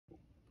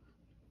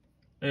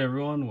Hey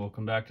everyone,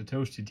 welcome back to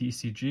Toasty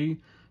TCG.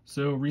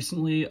 So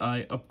recently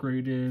I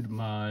upgraded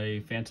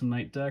my Phantom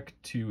Knight deck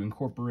to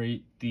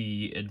incorporate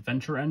the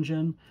Adventure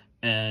Engine,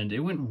 and it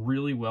went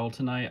really well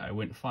tonight. I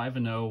went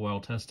 5-0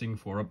 while testing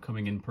for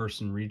upcoming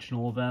in-person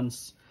regional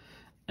events,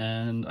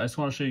 and I just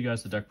want to show you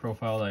guys the deck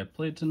profile that I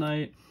played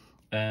tonight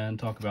and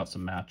talk about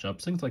some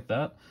matchups, things like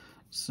that.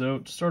 So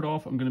to start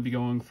off, I'm going to be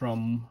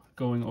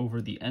going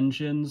over the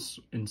engines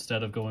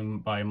instead of going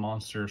by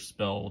monster,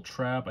 spell,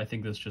 trap. I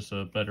think that's just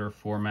a better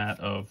format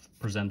of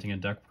presenting a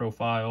deck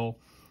profile.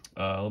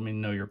 Let me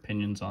know your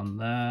opinions on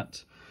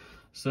that.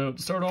 So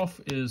to start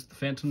off is the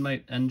Phantom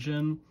Knight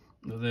engine.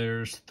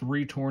 There's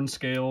 3 Torn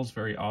Scales,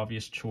 very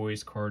obvious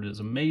choice. Card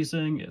is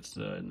amazing. It's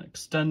an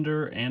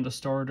extender and a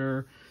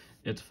starter.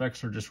 Its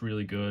effects are just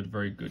really good,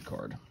 very good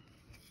card.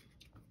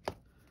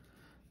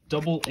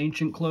 Double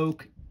Ancient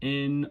Cloak.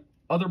 In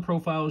other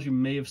profiles, you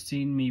may have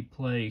seen me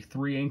play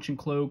 3 Ancient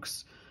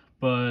Cloaks,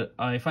 but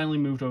I finally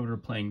moved over to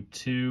playing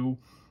 2.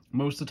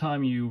 Most of the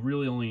time, you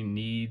really only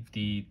need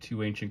the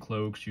 2 Ancient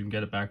Cloaks. You can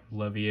get it back with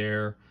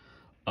Leviair.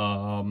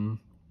 The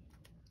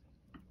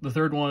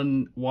third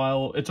one,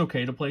 while it's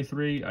okay to play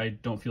 3, I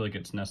don't feel like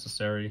it's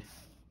necessary.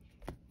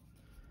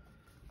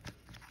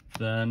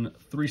 Then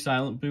 3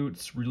 Silent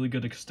Boots, really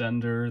good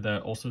extender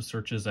that also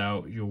searches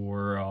out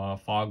your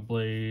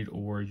Fogblade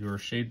or your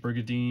Shade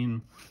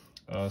Brigadine.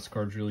 This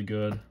card's really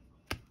good.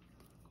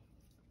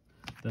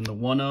 Then the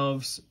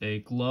one-ofs, a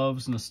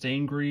Gloves and a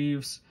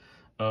Staingreaves.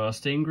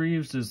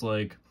 Staingreaves is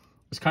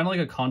it's kind of like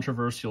a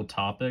controversial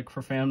topic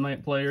for Phantom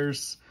Knight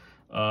players.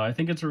 I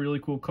think it's a really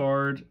cool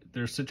card.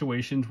 There's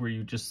situations where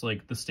you just the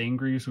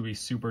Staingreaves would be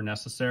super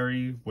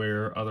necessary,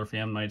 where other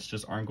Phantom Knights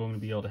just aren't going to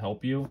be able to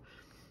help you.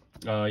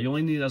 You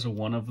only need it as a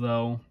one-of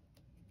though.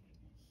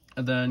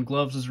 And then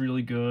Gloves is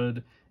really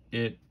good.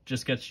 It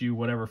just gets you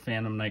whatever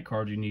Phantom Knight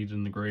card you need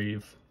in the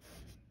grave.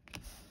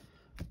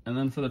 And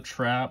then for the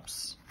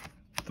traps,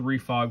 3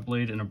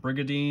 Fogblade and a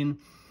Brigadine.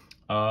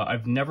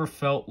 I've never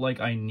felt like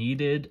I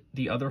needed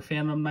the other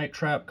Phantom Knight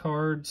trap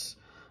cards.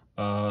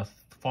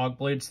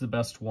 Fogblade's the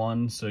best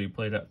one, so you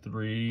play it at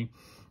 3.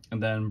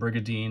 And then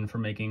Brigadine for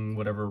making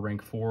whatever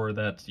rank 4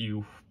 that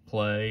you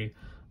play.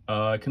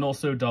 It can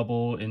also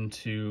double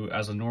into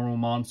as a normal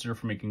monster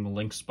for making the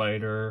Link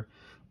Spider,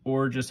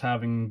 or just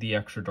having the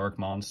extra Dark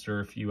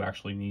Monster if you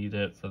actually need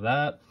it for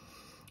that.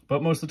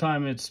 But most of the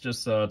time, it's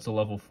just it's a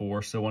level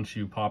 4, so once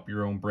you pop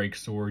your own Break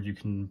Sword, you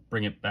can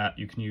bring it back.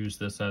 You can use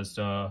this as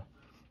a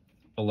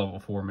level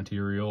 4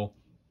 material.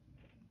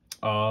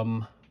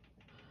 But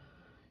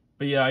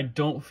yeah, I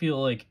don't feel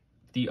like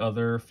the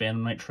other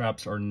Phantom Knight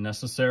traps are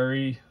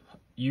necessary.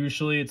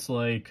 Usually, it's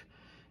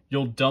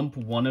you'll dump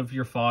one of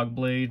your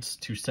Fogblades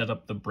to set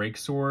up the Break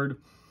Sword,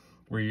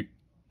 where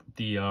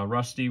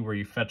Rusty, where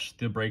you fetch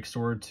the Break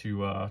Sword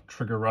to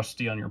trigger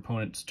Rusty on your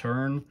opponent's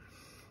turn.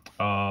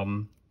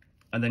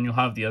 And then you'll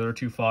have the other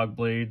 2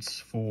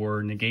 Fogblades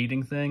for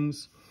negating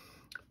things.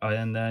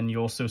 And then you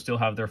also still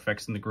have their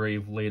effects in the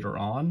grave later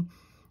on.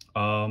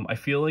 I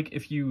feel like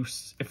if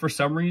for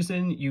some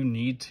reason you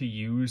need to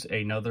use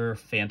another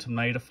Phantom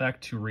Knight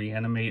effect to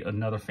reanimate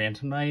another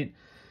Phantom Knight,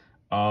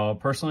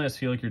 personally I just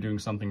feel like you're doing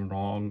something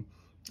wrong.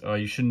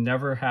 You should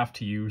never have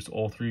to use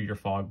all 3 of your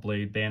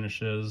Fogblade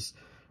banishes,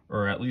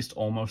 or at least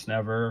almost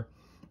never.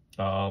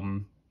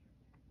 So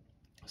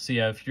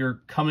yeah, if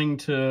you're coming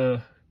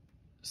to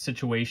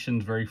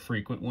situations very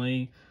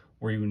frequently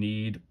where you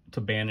need to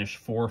banish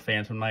 4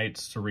 Phantom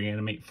Knights to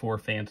reanimate 4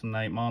 Phantom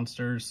Knight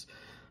monsters,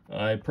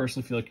 I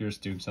personally feel like you're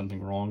just doing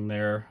something wrong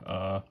there.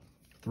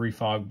 3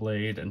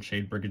 Fogblade and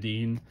Shade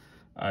Brigadine,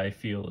 I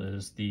feel,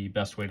 is the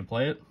best way to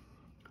play it.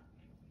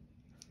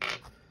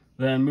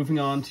 Then moving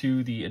on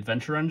to the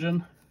Adventure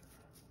Engine.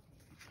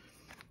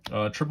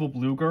 Triple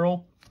Blue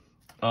Girl.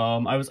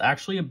 I was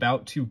actually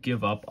about to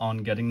give up on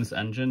getting this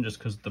engine just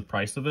because of the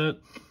price of it.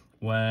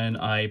 When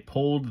I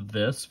pulled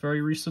this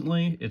very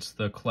recently, it's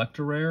the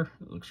Collector Rare.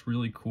 It looks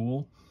really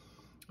cool.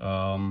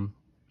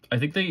 I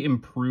think they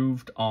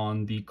improved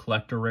on the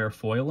Collector Rare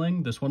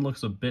foiling. This one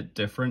looks a bit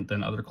different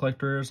than other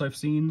Collector Rares I've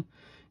seen.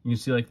 You can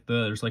see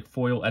there's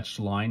foil etched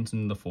lines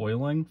in the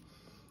foiling,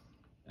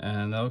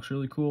 and that looks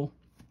really cool.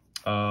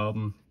 Back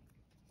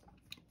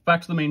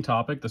to the main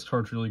topic, this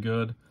card's really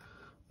good.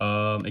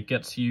 It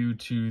gets you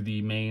to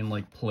the main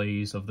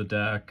plays of the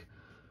deck,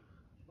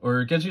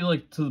 or it gets you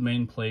to the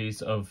main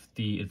plays of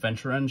the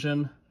Adventure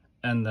Engine,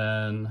 and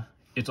then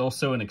it's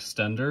also an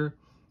extender.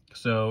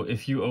 So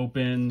if you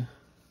open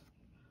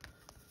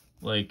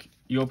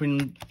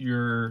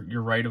your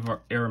Rite of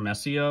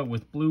Aramesia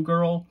with Blue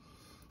Girl,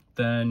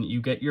 then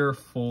you get your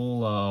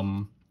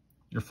full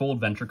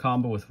adventure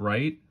combo with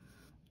Rite,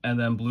 and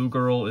then Blue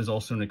Girl is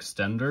also an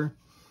extender.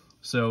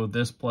 So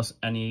this plus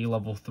any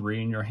level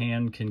 3 in your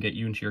hand can get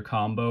you into your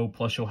combo,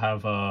 plus you'll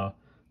have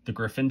the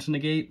Griffin to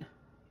negate.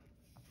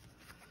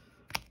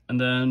 And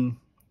then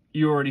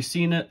you already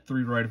seen it,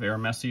 3 Rite of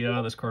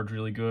Aramesia. This card's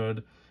really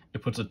good.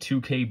 It puts a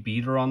 2k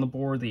beater on the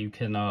board that you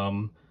can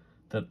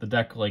that the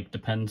deck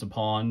depends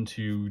upon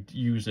to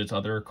use its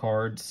other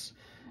cards.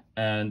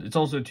 And it's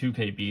also a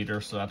 2k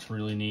beater, so that's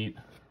really neat.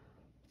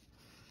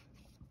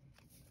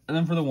 And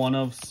then for the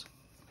one-ofs,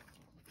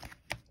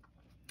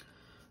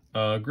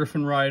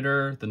 Griffin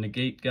Rider, the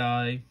Negate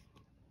guy,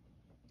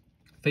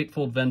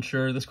 Fateful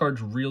Adventure. This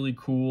card's really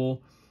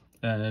cool,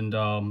 and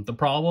the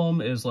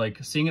problem is, like,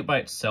 seeing it by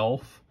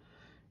itself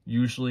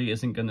usually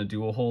isn't going to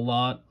do a whole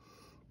lot,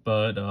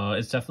 but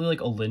it's definitely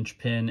like a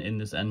linchpin in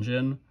this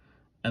engine.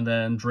 And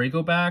then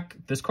Dracoback,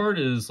 this card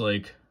is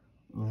like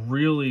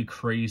really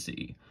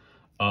crazy.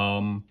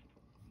 So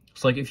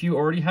like if you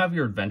already have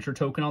your adventure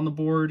token on the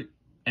board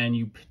and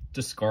you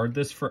discard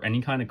this for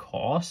any kind of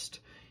cost,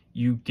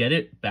 you get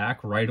it back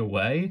right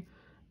away.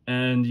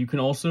 And you can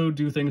also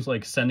do things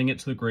like sending it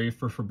to the grave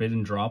for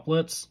forbidden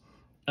droplets,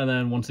 and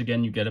then once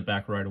again you get it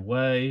back right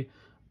away.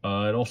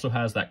 It also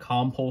has that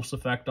compulse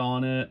effect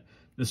on it.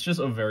 It's just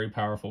a very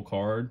powerful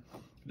card,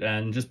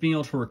 and just being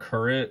able to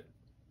recur it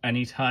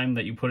anytime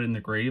that you put it in the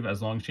grave,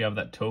 as long as you have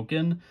that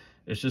token,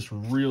 it's just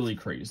really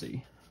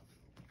crazy.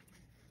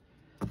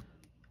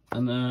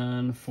 And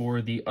then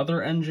for the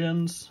other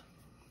engines,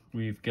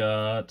 we've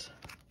got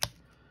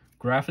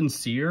Graf and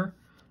Seer.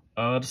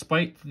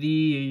 Despite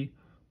the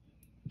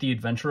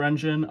adventure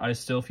engine, I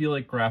still feel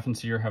like Graf and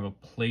Seer have a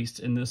place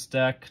in this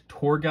deck.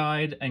 Tour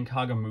Guide and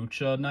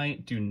Kagamucha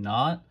Knight do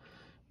not,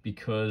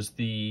 because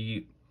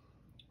the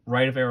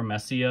Rite of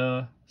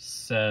Aramesia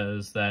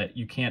says that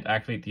you can't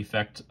activate the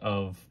effect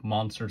of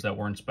monsters that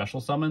weren't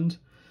special summoned.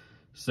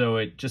 So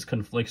it just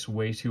conflicts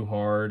way too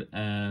hard,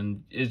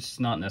 and it's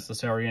not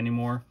necessary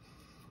anymore.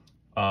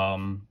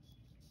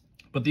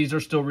 But these are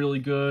still really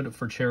good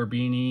for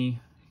Cherubini,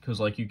 because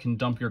like you can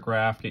dump your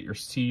Graf, get your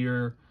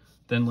Seer,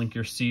 then link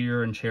your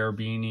Seer and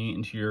Cherubini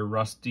into your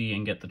Rusty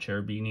and get the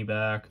Cherubini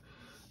back.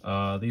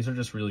 These are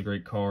just really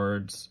great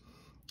cards.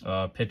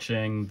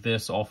 Pitching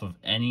this off of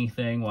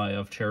anything while you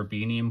have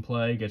Cherubini in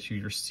play gets you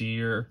your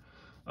Seer.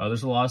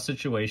 There's a lot of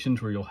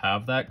situations where you'll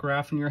have that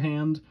Graf in your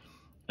hand,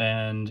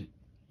 and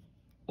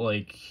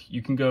like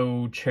you can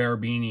go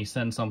Cherubini,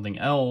 send something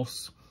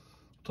else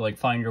to like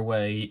find your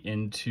way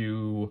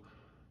into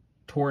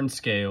Torn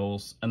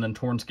Scales, and then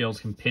Torn Scales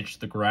can pitch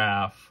the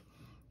Graf,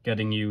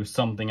 getting you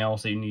something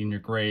else that you need in your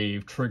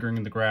grave,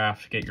 triggering the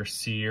Graf to get your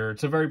Seer.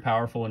 It's a very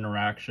powerful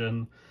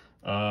interaction.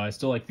 I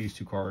still like these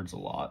two cards a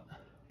lot.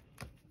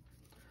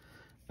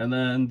 And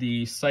then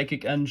the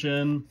Psychic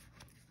engine,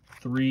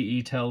 3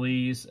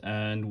 E-Teles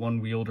and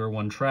 1 Wielder,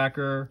 1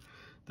 Tracker.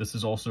 This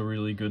is also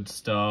really good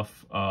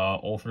stuff.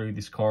 All 3 of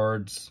these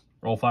cards,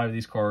 or all 5 of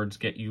these cards,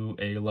 get you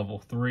a level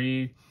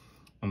 3.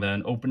 And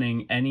then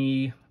opening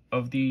any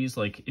of these,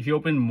 like if you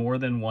open more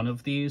than one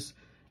of these,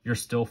 you're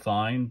still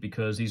fine,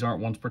 because these aren't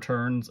once per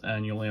turns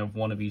and you only have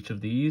 1 of each of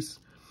these.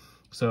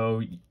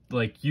 So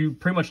like you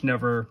pretty much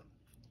never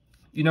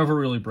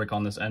really brick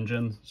on this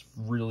engine. It's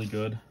really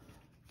good.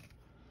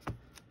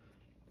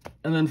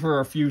 And then for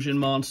our fusion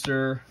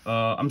monster,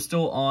 I'm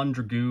still on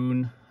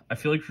Dragoon. I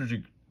feel like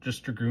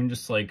Dragoon,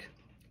 just like,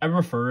 I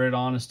prefer it,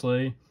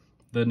 honestly.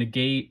 The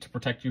negate to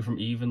protect you from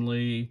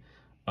evenly.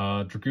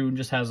 Dragoon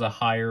just has a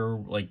higher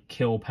like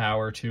kill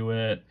power to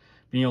it.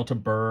 Being able to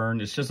burn,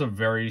 it's just a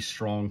very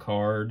strong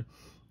card.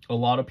 A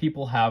lot of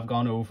people have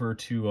gone over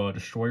to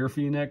Destroyer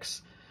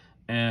Phoenix,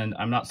 and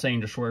I'm not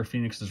saying Destroyer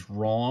Phoenix is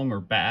wrong or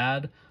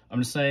bad. I'm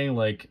just saying,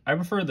 like, I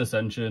prefer this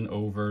engine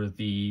over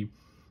the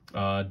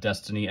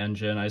Destiny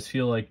engine. I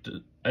feel like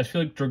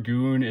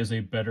Dragoon is a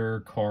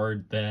better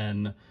card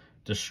than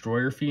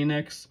Destroyer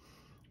Phoenix,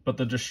 but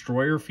the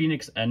Destroyer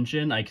Phoenix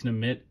engine, I can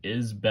admit,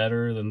 is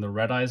better than the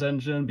Red Eyes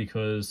engine,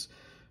 because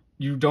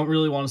you don't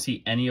really want to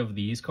see any of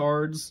these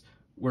cards,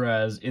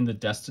 whereas in the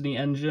Destiny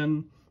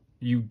engine,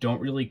 you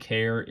don't really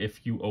care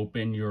if you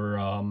open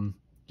your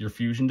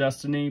Fusion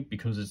Destiny,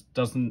 because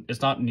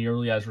it's not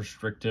nearly as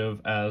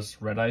restrictive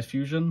as Red Eyes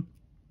Fusion.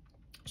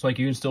 So like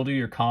you can still do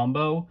your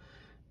combo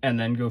and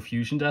then go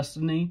Fusion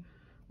Destiny,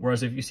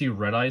 whereas if you see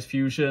Red Eyes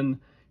Fusion,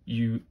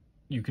 you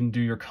can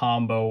do your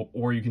combo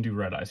or you can do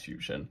Red Eyes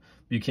Fusion.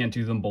 You can't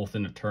do them both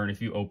in a turn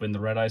if you open the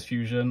Red Eyes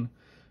Fusion.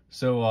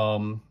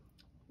 So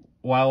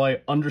while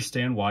I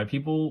understand why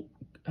people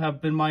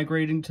have been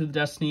migrating to the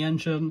Destiny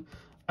engine,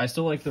 I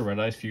still like the Red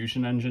Eyes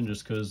Fusion engine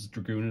just because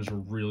Dragoon is a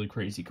really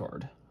crazy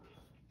card.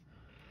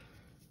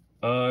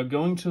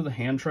 Going to the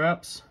hand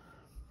traps.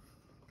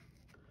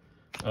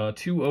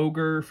 2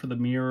 Ogre for the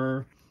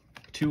mirror,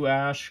 2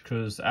 Ash,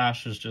 because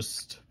Ash is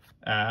just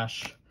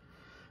Ash,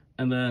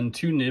 and then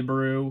 2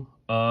 Nibiru.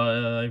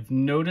 I've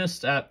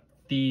noticed at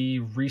the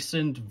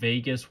recent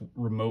Vegas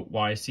remote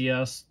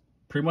YCS,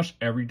 pretty much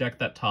every deck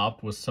that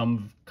topped was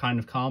some kind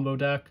of combo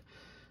deck.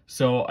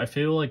 So I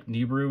feel like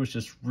Nibiru is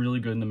just really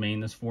good in the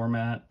main this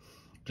format,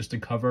 just to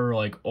cover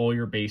like all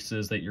your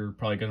bases that you're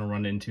probably going to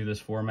run into this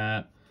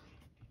format.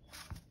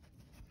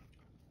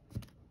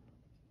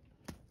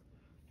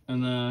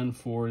 And then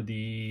for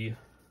the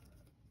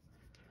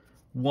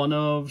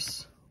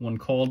one-ofs, 1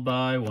 Called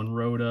By, 1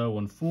 Rhoda,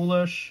 1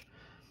 Foolish.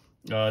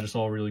 Just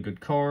all really good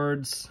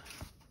cards.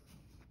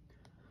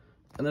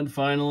 And then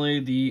finally,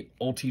 the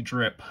Ulti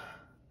Drip.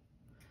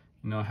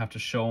 I have to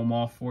show them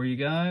off for you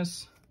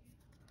guys.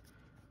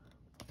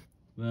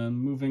 Then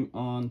moving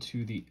on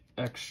to the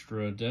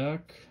extra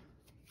deck.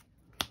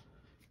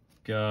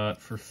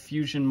 got, for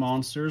fusion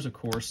monsters, of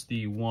course,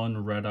 the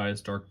one Red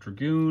Eyes Dark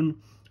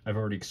Dragoon. I've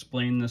already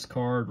explained this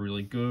card.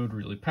 Really good,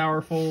 really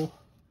powerful.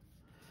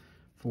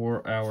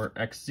 For our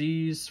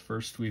XZs,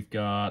 first we've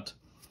got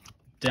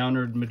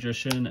Downward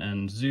Magician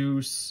and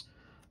Zeus.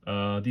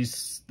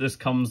 This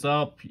comes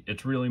up.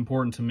 It's really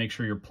important to make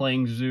sure you're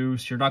playing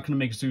Zeus. You're not going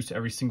to make Zeus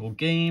every single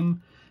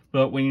game,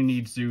 but when you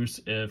need Zeus,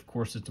 of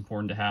course, it's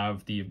important to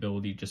have the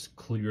ability to just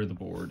clear the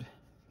board.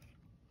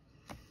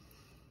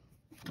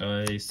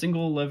 A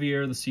single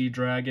Leviair the Sea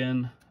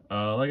Dragon.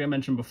 Like I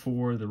mentioned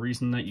before, the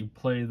reason that you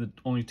play the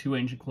only 2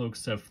 Ancient Cloaks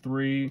instead of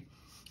 3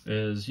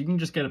 is you can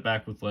just get it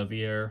back with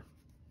Leviair.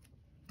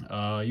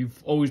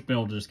 You've always been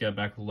able to just get it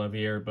back with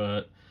Leviair,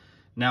 but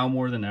now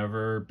more than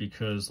ever,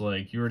 because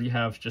like you already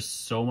have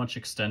just so much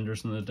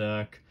extenders in the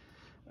deck,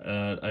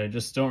 I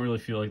just don't really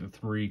feel like the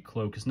 3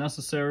 cloak is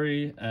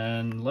necessary,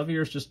 and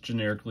Leviair is just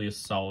generically a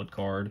solid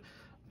card.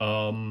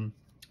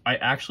 I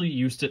actually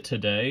used it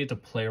today to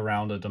play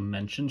around a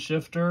Dimension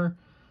Shifter,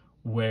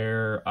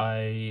 where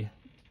I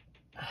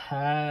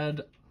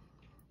had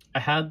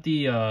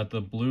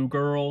the blue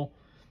girl,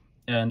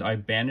 and I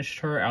banished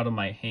her out of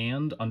my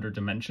hand under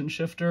Dimension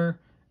Shifter,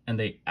 and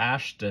they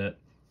ashed it.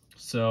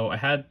 So I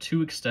had 2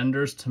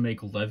 extenders to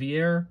make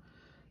Leviair,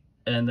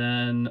 and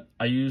then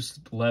I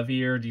used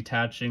Leviair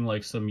detaching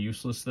like some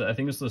useless, I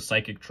think it's the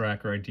Psychic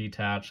Tracker I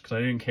detached, because I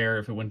didn't care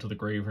if it went to the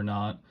grave or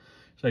not.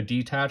 So I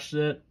detached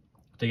it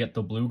to get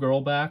the blue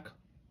girl back,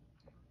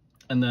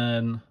 and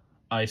then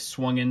I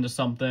swung into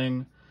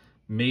something,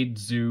 made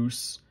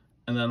Zeus,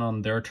 and then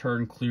on their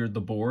turn cleared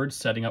the board,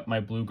 setting up my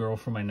blue girl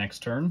for my next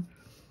turn.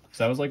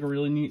 So that was like a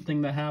really neat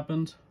thing that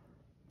happened.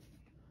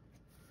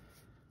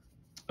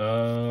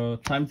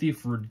 Time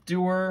Thief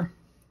Redoer.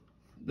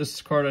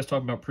 This card I was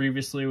talking about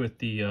previously with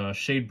the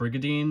Shade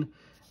Brigadine.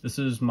 This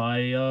is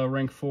my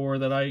rank 4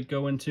 that I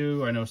go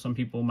into. I know some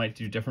people might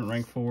do different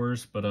rank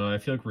 4s, but I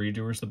feel like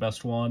Redoer is the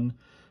best one.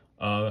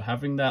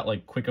 Having that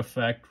like quick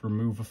effect,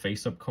 remove a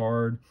face-up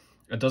card,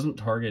 it doesn't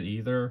target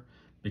either,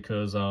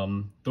 because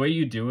the way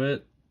you do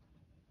it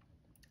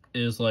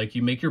is like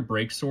you make your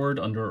break sword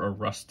under a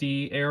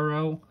rusty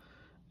arrow,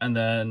 and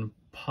then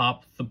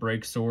pop the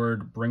break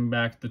sword, bring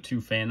back the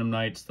 2 Phantom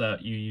Knights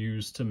that you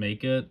used to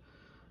make it,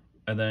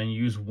 and then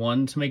use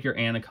 1 to make your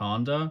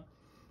Anaconda,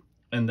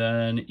 and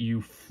then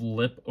you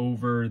flip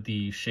over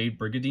the Shade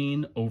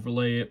Brigadine,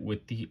 overlay it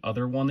with the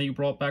other one that you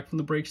brought back from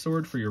the break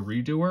sword for your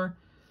Redoer,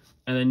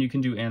 and then you can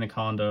do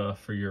Anaconda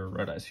for your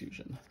Red Eyes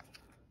Fusion.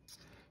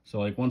 So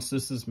like once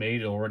this is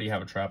made, it'll already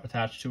have a trap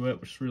attached to it,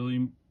 which is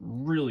really,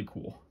 really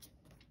cool.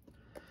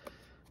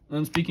 And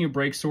then speaking of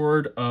break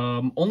sword,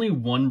 only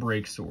 1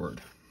 break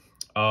sword.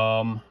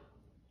 I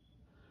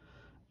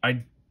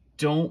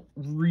don't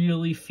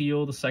really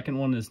feel the second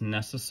one is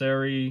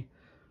necessary.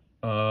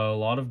 A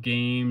lot of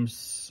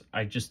games,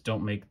 I just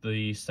don't make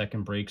the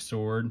second break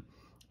sword.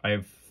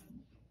 I've,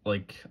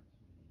 like,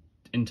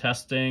 in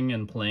testing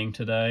and playing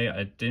today,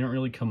 I didn't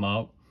really come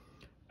up.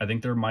 I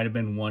think there might have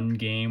been 1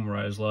 game where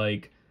I was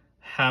like,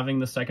 having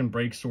the second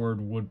break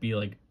sword would be,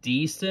 like,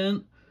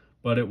 decent,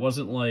 but it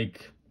wasn't,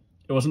 like,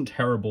 it wasn't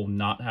terrible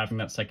not having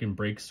that second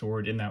break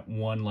sword in that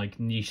one, like,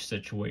 niche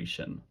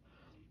situation.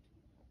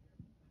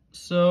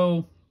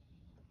 So,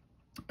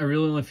 I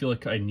really only feel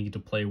like I need to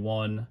play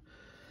 1,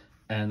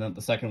 and that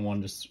the second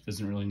one just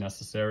isn't really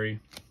necessary.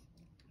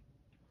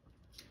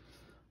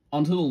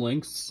 Onto the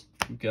links,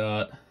 we've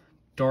got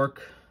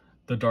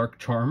the Dark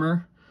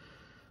Charmer.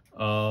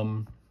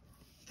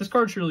 This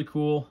card's really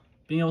cool.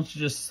 Being able to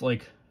just,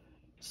 like,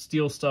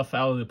 steal stuff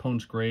out of the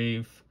opponent's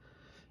grave,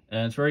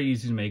 and it's very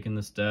easy to make in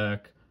this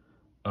deck.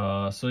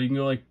 So you can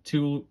go like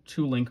two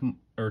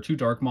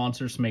dark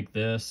monsters to make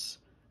this,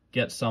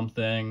 get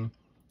something,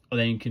 and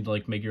then you can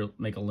like make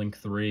a link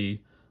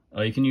 3.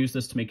 You can use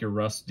this to make your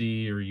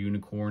Rusty or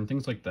Unicorn,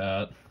 things like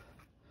that.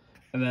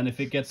 And then if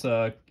it gets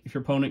if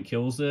your opponent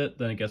kills it,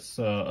 then it gets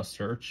a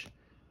search.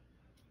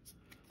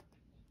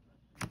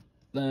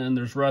 Then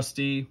there's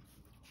Rusty,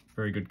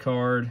 very good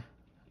card.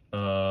 You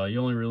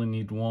only really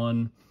need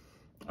 1.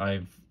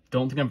 I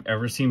don't think I've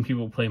ever seen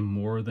people play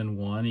more than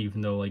 1,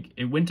 even though like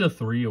it went to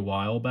 3 a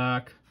while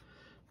back,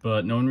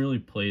 but no one really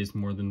plays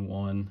more than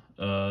 1.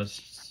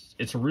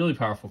 It's a really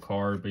powerful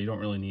card, but you don't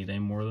really need any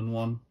more than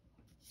 1.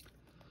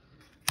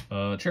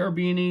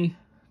 Cherubini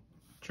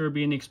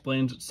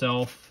explains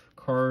itself.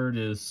 Card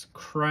is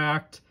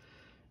cracked.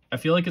 I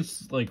feel like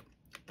it's like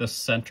the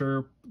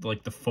center,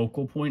 like the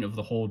focal point of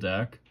the whole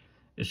deck.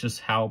 It's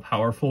just how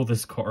powerful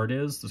this card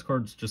is. This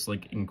card's just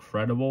like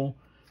incredible.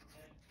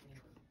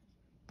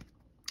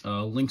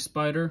 Link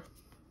Spider.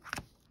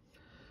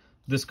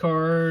 This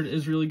card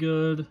is really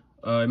good.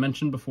 I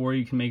mentioned before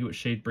you can make it with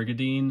Shade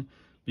Brigadine,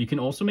 but you can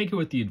also make it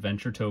with the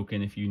Adventure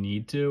token if you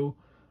need to.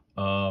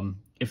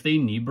 If they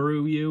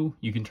Nibiru you,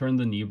 you can turn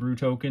the Nibiru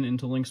token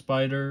into Link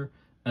Spider,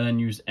 and then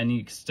use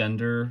any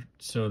extender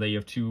so that you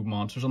have 2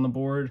 monsters on the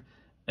board,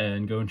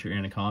 and go into your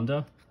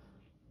Anaconda.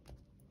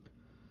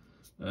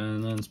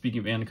 And then speaking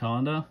of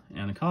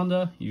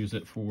Anaconda, use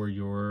it for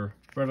your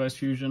Red Eyes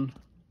Fusion.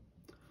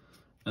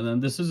 And then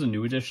this is a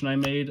new addition I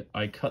made.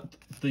 I cut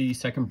the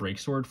second break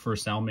sword for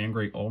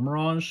Salamangreat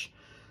Mirage.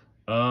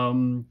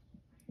 I'm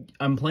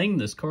playing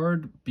this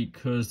card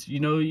because, you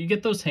know, you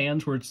get those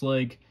hands where it's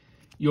like,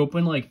 you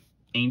open like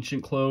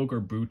Ancient Cloak or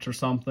Boots or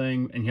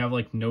something, and you have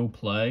like no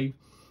play.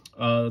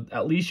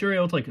 At least you're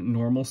able to like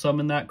normal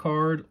summon that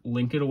card,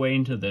 link it away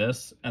into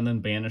this, and then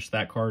banish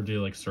that card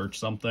to like search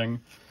something.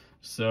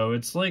 So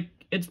it's like,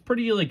 it's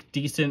pretty like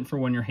decent for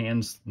when your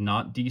hand's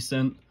not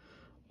decent.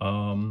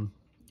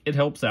 It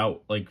helps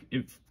out, like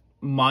it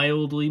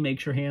mildly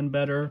makes your hand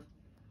better.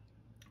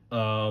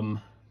 But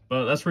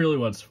that's really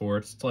what it's for.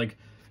 It's like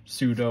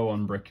pseudo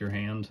unbrick your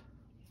hand.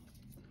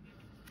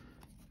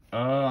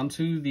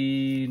 Onto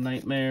the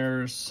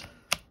Nightmares.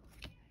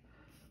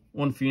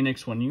 One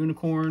Phoenix, one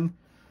Unicorn.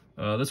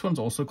 This one's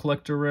also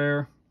collector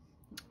rare.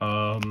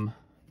 So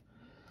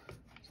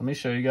let me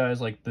show you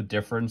guys like the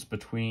difference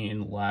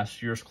between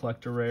last year's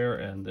collector rare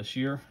and this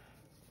year.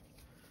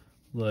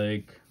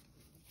 Like,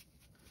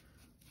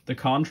 the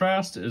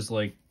contrast is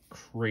like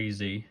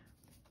crazy.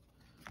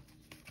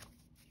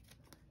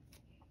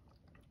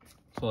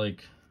 It's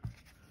like,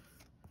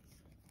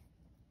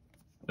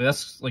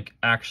 that's like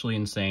actually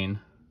insane.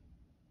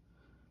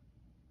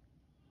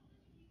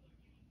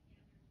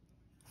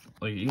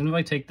 Like, even if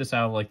I take this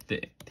out of like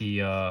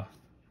the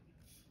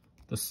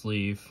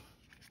sleeve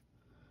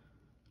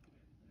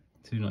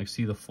to like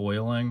see the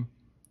foiling,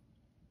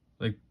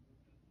 like,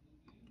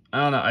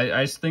 I don't know,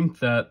 I just think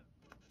that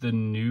the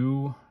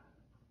new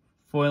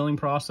foiling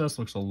process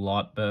looks a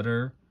lot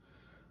better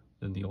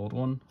than the old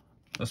one.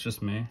 That's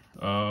just me.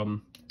 I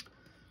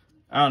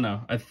don't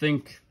know, I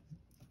think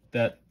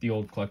that the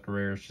old collector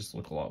rares just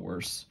look a lot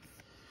worse.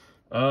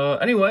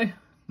 Anyway,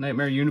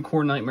 Nightmare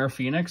Unicorn, Nightmare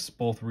Phoenix,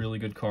 both really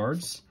good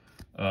cards.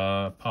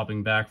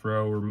 Popping back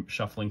row or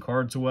shuffling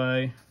cards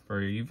away.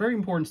 Very, very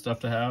important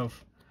stuff to have.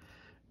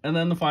 And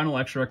then the final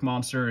extra deck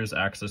monster is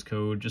Access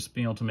Code. Just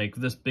being able to make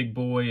this big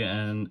boy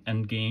and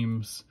end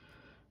games.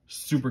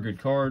 Super good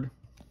card.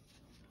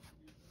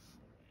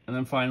 And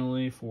then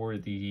finally for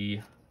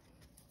the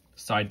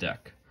side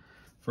deck.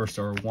 First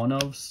are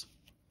one-ofs.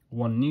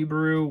 One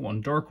Nibiru, one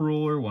Dark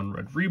Ruler, one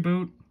Red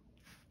Reboot.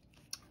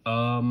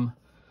 I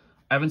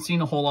haven't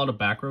seen a whole lot of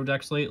back row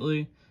decks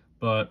lately,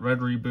 but Red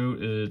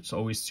Reboot, it's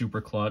always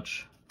super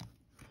clutch.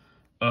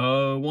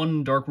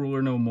 One Dark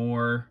Ruler no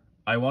more.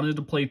 I wanted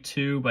to play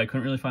two, but I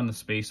couldn't really find the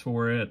space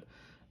for it,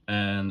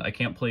 and I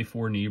can't play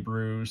 4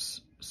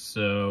 Nibrus,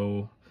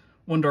 so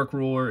one Dark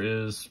Ruler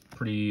is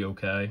pretty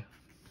okay.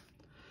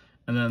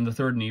 And then the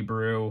third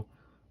Nibiru,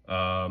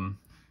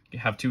 you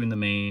have 2 in the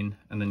main,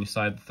 and then you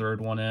side the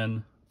third one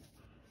in.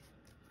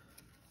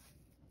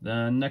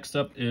 Then next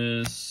up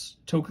is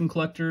Token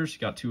Collectors. You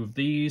got 2 of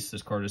these.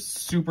 This card is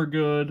super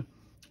good.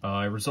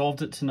 I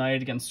resolved it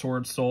tonight against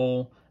Sword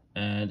Soul,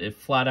 and it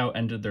flat out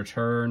ended their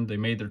turn. They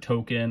made their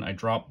token. I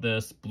dropped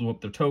this, blew up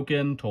their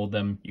token, told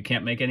them you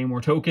can't make any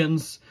more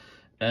tokens,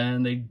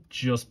 and they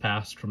just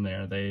passed from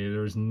there.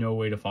 There's no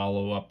way to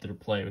follow up their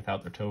play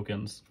without their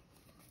tokens.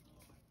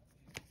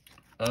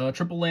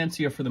 Triple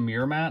Lancia for the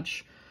mirror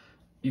match.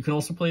 You can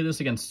also play this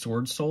against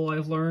Sword Soul,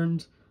 I've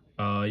learned.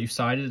 You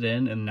side it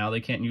in, and now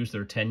they can't use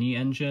their Tenyi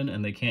engine,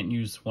 and they can't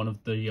use one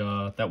of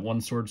the that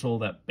one Sword Soul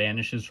that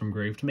banishes from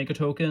grave to make a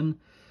token.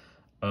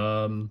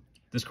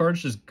 This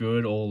card's just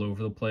good all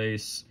over the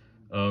place.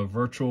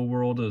 Virtual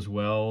World as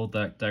well.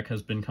 That deck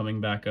has been coming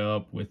back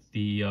up with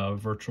the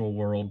Virtual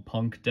World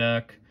Punk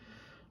deck.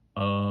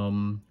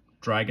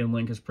 Dragon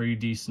Link is pretty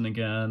decent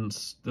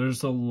against.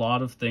 There's a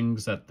lot of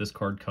things that this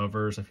card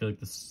covers. I feel like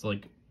this is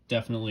like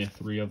definitely a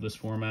 3 of this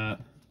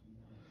format.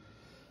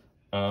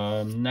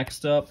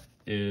 Next up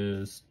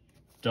is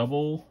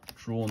Double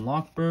Drool and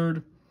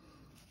Lockbird.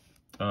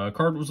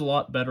 Card was a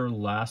lot better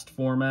last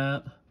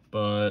format,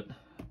 but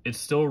it's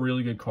still a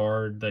really good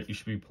card that you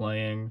should be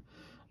playing.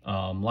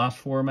 Last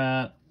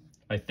format,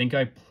 I think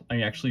I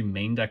actually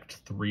main decked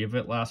 3 of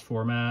it last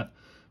format,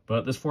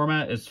 but this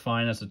format is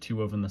fine as a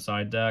 2 of in the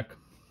side deck.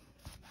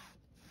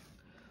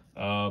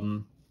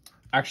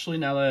 Actually,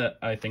 now that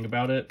I think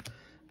about it,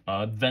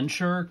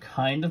 Adventure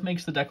kind of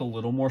makes the deck a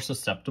little more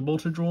susceptible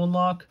to Drool and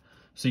Lock,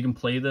 so you can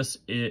play this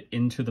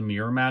into the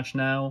mirror match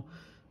now.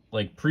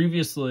 Like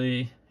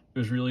previously, it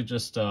was really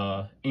just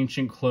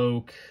Ancient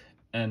Cloak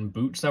and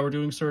Boots that were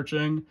doing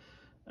searching.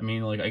 I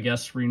mean, like, I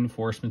guess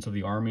Reinforcements of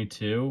the Army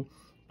too,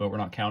 but we're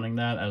not counting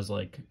that as,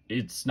 like,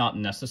 it's not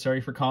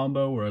necessary for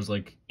combo, whereas,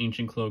 like,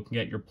 Ancient Cloak can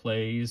get your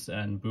plays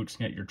and Boots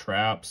can get your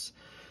traps.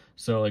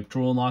 So, like,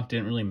 Drool and Lock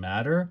didn't really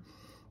matter.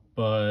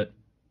 But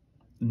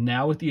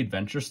now with the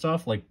adventure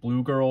stuff, like,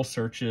 Blue Girl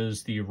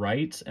searches the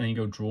right, and then you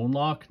go Drool and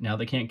Lock. Now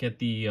they can't get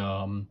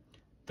the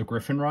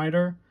Griffin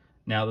Rider.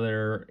 Now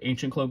their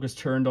Ancient Cloak is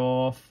turned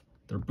off.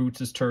 Their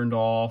Boots is turned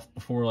off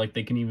before, like,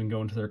 they can even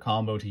go into their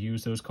combo to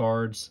use those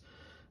cards.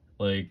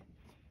 Like,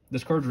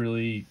 this card's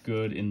really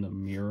good in the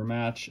mirror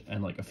match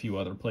and, like, a few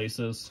other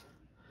places,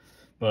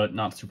 but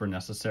not super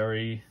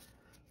necessary.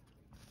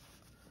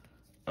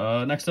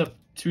 Next up,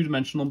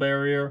 2-Dimensional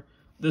Barrier.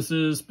 This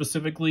is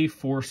specifically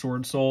for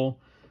Sword Soul.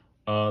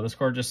 This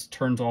card just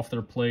turns off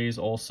their plays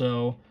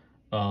also,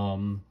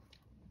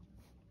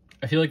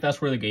 I feel like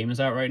that's where the game is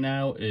at right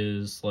now,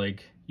 is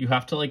like you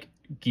have to like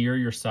gear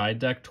your side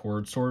deck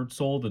towards Sword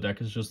Soul. The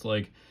deck is just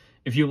like,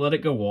 if you let it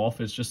go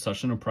off, it's just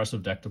such an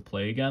impressive deck to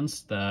play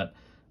against that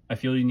I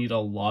feel you need a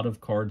lot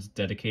of cards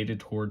dedicated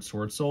towards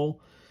Sword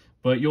Soul.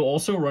 But you'll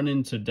also run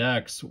into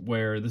decks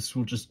where this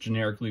will just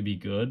generically be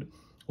good.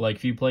 Like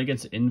if you play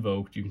against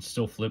Invoked, you can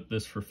still flip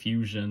this for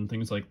Fusion,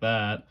 things like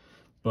that.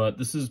 But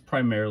this is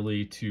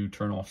primarily to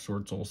turn off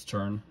Sword Soul's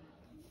turn.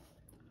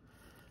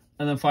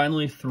 And then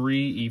finally,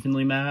 3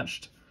 evenly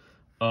matched.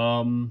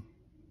 While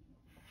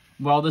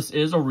this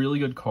is a really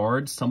good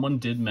card, someone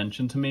did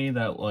mention to me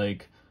that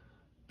like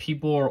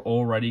people are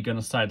already going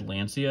to side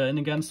Lancia in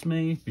against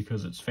me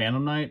because it's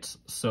Phantom Knights,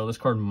 so this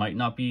card might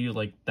not be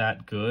like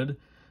that good.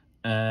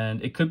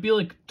 And it could be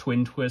like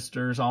Twin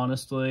Twisters,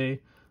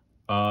 honestly.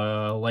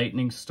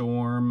 Lightning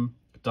Storm,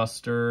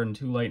 Duster, and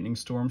 2 Lightning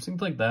Storms,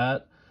 things like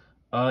that.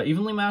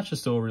 Evenly Matched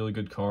is still a really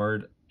good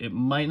card. It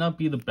might not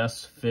be the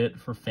best fit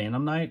for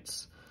Phantom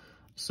Knights,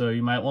 so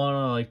you might want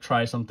to like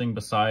try something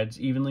besides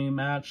Evenly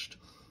Matched.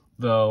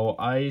 Though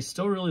I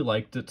still really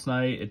liked it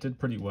tonight. It did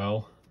pretty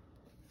well.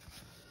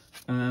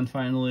 And then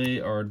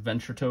finally, our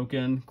Adventure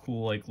Token.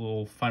 Cool, like,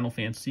 little Final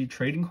Fantasy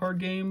trading card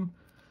game.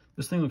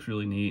 This thing looks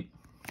really neat.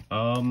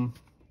 But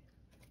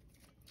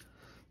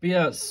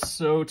yeah,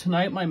 so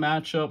tonight my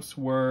matchups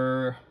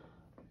were...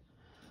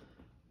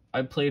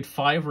 I played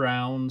 5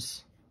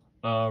 rounds.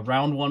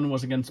 Round 1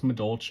 was against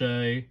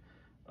Madolche.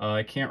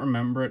 I can't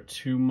remember it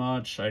too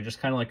much. I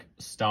just kind of, like,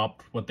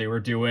 stopped what they were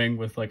doing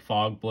with, like,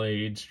 Fog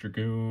Blades,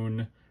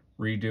 Dragoon,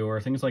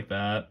 Redoer, things like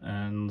that,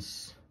 and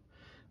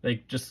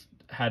they just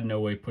had no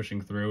way pushing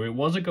through. It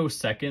was a go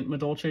second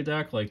Madolche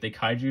deck. Like, they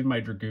kaiju'd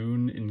my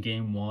Dragoon in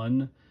game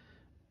 1,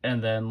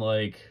 and then,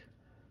 like,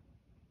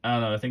 I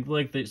don't know, I think,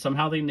 like,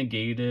 somehow they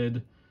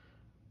negated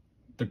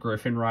the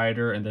Griffin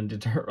Rider and then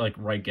did, like,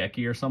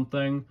 Raigeki or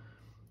something,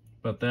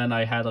 but then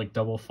I had, like,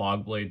 double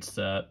Fog Blade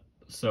set,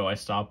 so I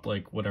stopped,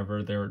 like,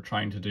 whatever they were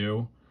trying to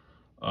do.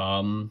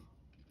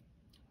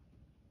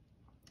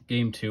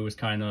 Game 2 was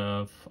kind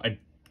of... I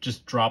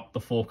just dropped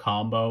the full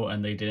combo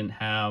and they didn't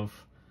have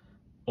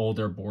all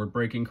their board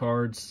breaking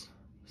cards,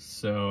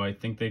 so I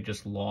think they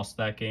just lost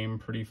that game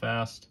pretty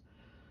fast.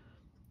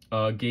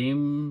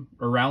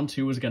 Round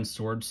 2 was against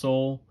Sword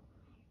Soul.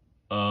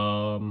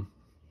 A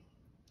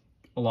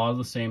lot of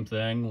the same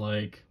thing.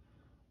 Like,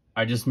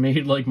 I just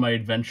made like my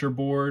adventure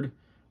board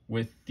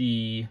with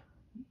the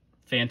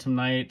Phantom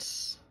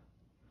Knights,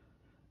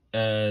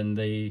 and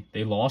they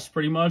lost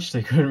pretty much.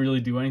 They couldn't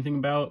really do anything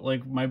about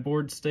like my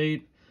board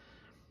state.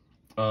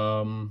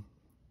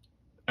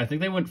 I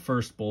think they went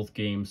first both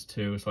games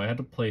too, so I had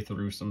to play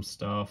through some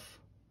stuff.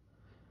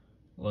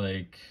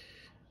 Like,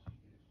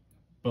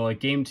 but like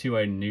game 2,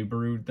 I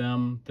Nibiru'd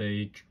them.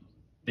 They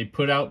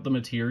put out the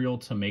material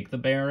to make the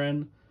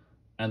Baron,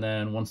 and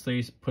then once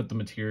they put the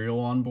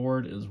material on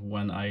board is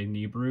when I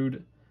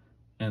Nibiru'd,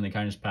 and they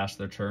kind of just passed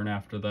their turn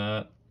after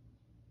that.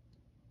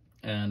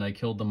 And I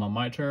killed them on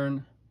my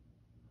turn.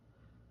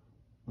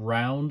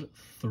 Round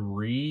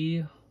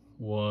 3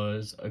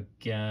 was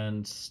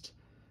against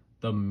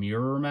the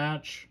mirror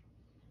match.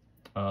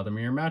 The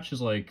mirror match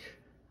is like,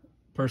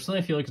 personally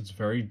I feel like it's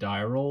very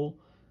die roll.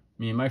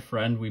 Me and my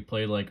friend, we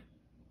played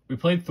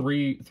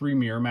three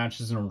mirror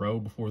matches in a row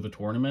before the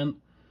tournament,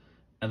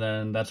 and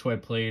then that's what I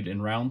played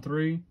in round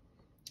 3.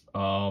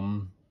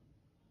 But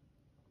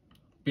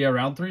yeah,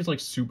 round 3 is like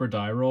super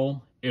die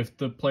roll. If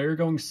the player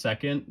going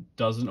second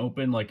doesn't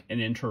open like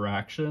an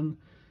interaction,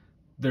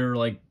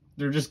 they're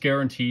just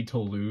guaranteed to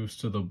lose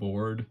to the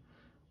board.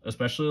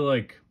 Especially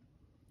like,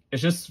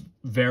 it's just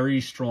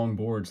very strong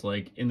boards.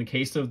 Like in the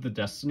case of the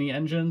Destiny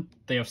engine,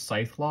 they have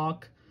Scythe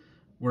Lock,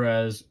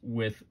 whereas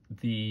with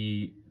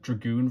the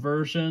Dragoon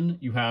version,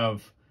 you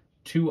have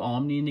 2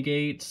 Omni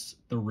Negates,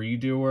 the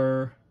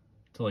Redoer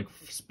to like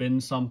spin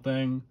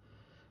something,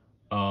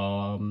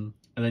 and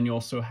then you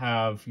also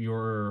have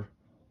your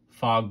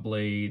Fog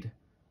Blade,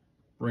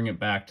 bring it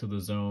back to the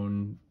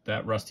zone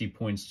that Rusty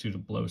points to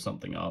blow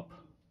something up.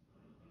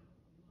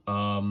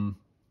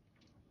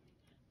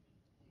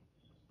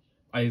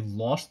 I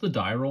lost the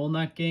die roll in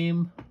that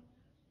game,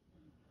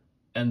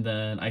 and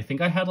then I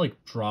think I had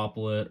like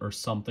Droplet or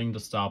something to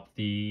stop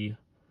the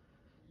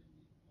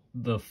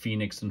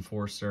Phoenix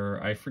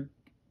Enforcer. I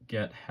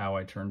forget how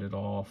I turned it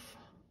off.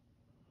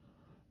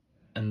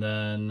 And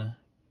then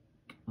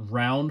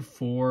round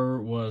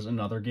 4 was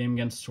another game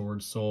against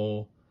Sword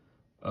Soul.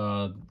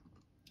 I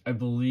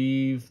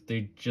believe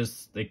they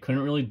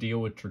couldn't really deal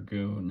with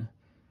Dragoon.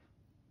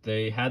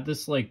 They had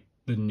this like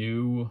the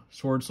new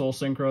Sword Soul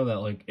synchro that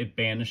like it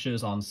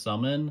banishes on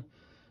summon,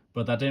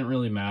 but that didn't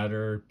really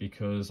matter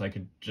because I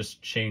could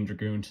just chain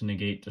Dragoon to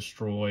negate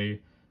destroy,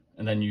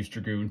 and then use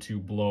Dragoon to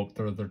blow up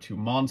their other 2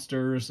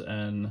 monsters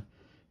and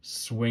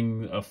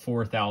swing a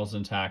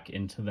 4,000 attack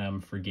into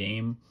them for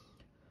game.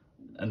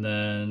 And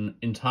then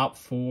in top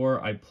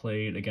 4, I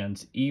played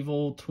against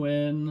Evil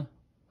Twin.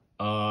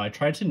 I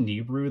tried to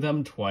Nibiru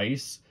them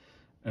twice,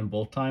 and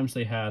both times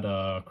they had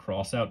a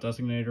crossout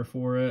designator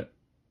for it.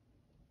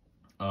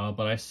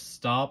 But I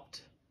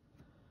stopped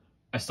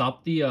I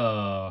stopped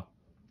the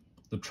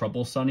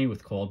Trouble Sunny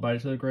with Called By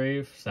to the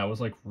Grave, so that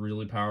was like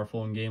really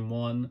powerful in game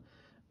 1.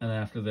 And then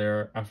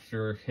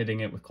after hitting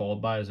it with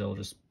Called Bys, it'll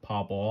just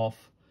pop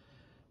off.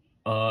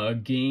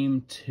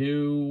 Game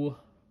 2,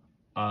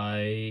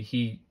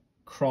 he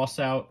crossed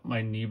out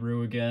my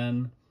Nibru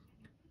again,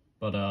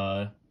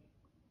 but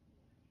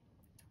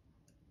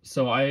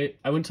so I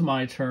went to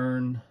my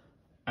turn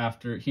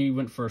after he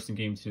went first in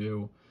game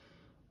 2.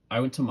 I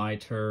went to my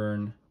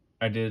turn.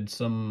 I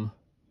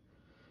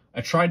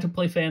tried to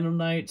play Phantom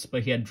Knights,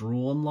 but he had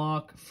Drool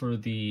unlock for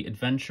the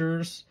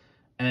adventures,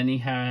 and he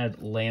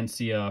had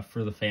Lancia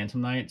for the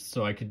Phantom Knights,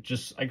 so I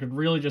could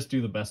really just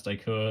do the best I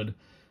could.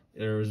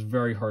 It was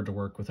very hard to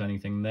work with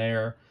anything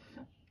there.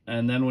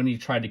 And then when he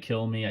tried to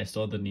kill me, I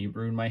still had the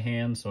Nibru in my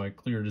hand, so I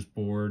cleared his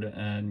board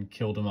and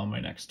killed him on my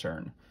next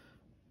turn.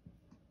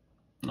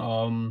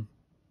 And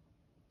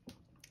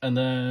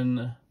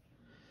then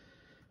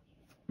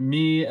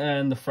me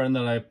and the friend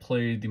that I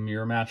played the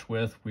mirror match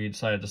with, we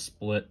decided to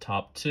split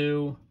top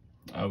 2.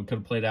 We could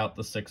have played out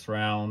the 6th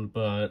round,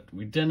 but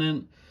we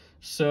didn't.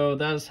 So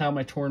that is how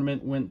my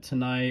tournament went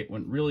tonight.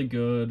 Went really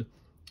good.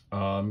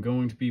 I'm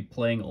going to be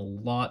playing a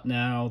lot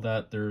now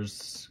that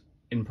there's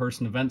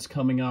in-person events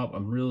coming up.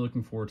 I'm really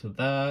looking forward to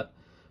that.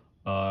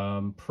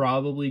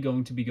 Probably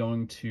going to be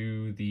going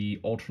to the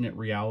alternate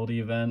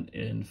reality event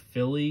in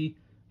Philly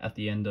at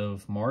the end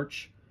of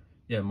March.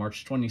 Yeah,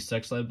 March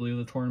 26th, I believe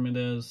the tournament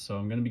is. So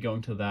I'm going to be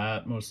going to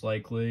that most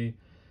likely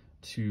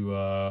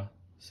to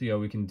see how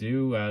we can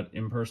do at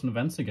in-person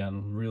events again.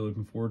 I'm really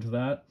looking forward to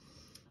that.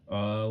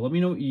 Let me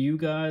know what you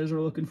guys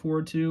are looking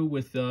forward to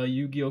with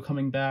Yu-Gi-Oh!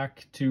 Coming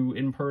back to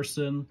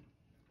in-person,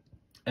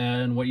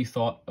 and what you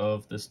thought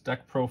of this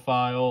deck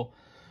profile.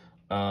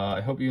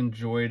 I hope you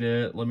enjoyed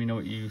it. Let me know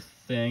what you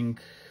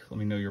think. Let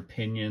me know your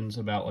opinions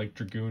about like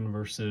Dragoon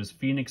versus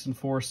Phoenix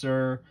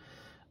Enforcer.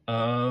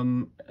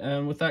 And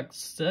with that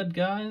said,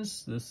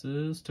 guys, this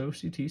is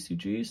Toasty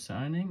TCG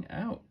signing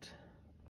out.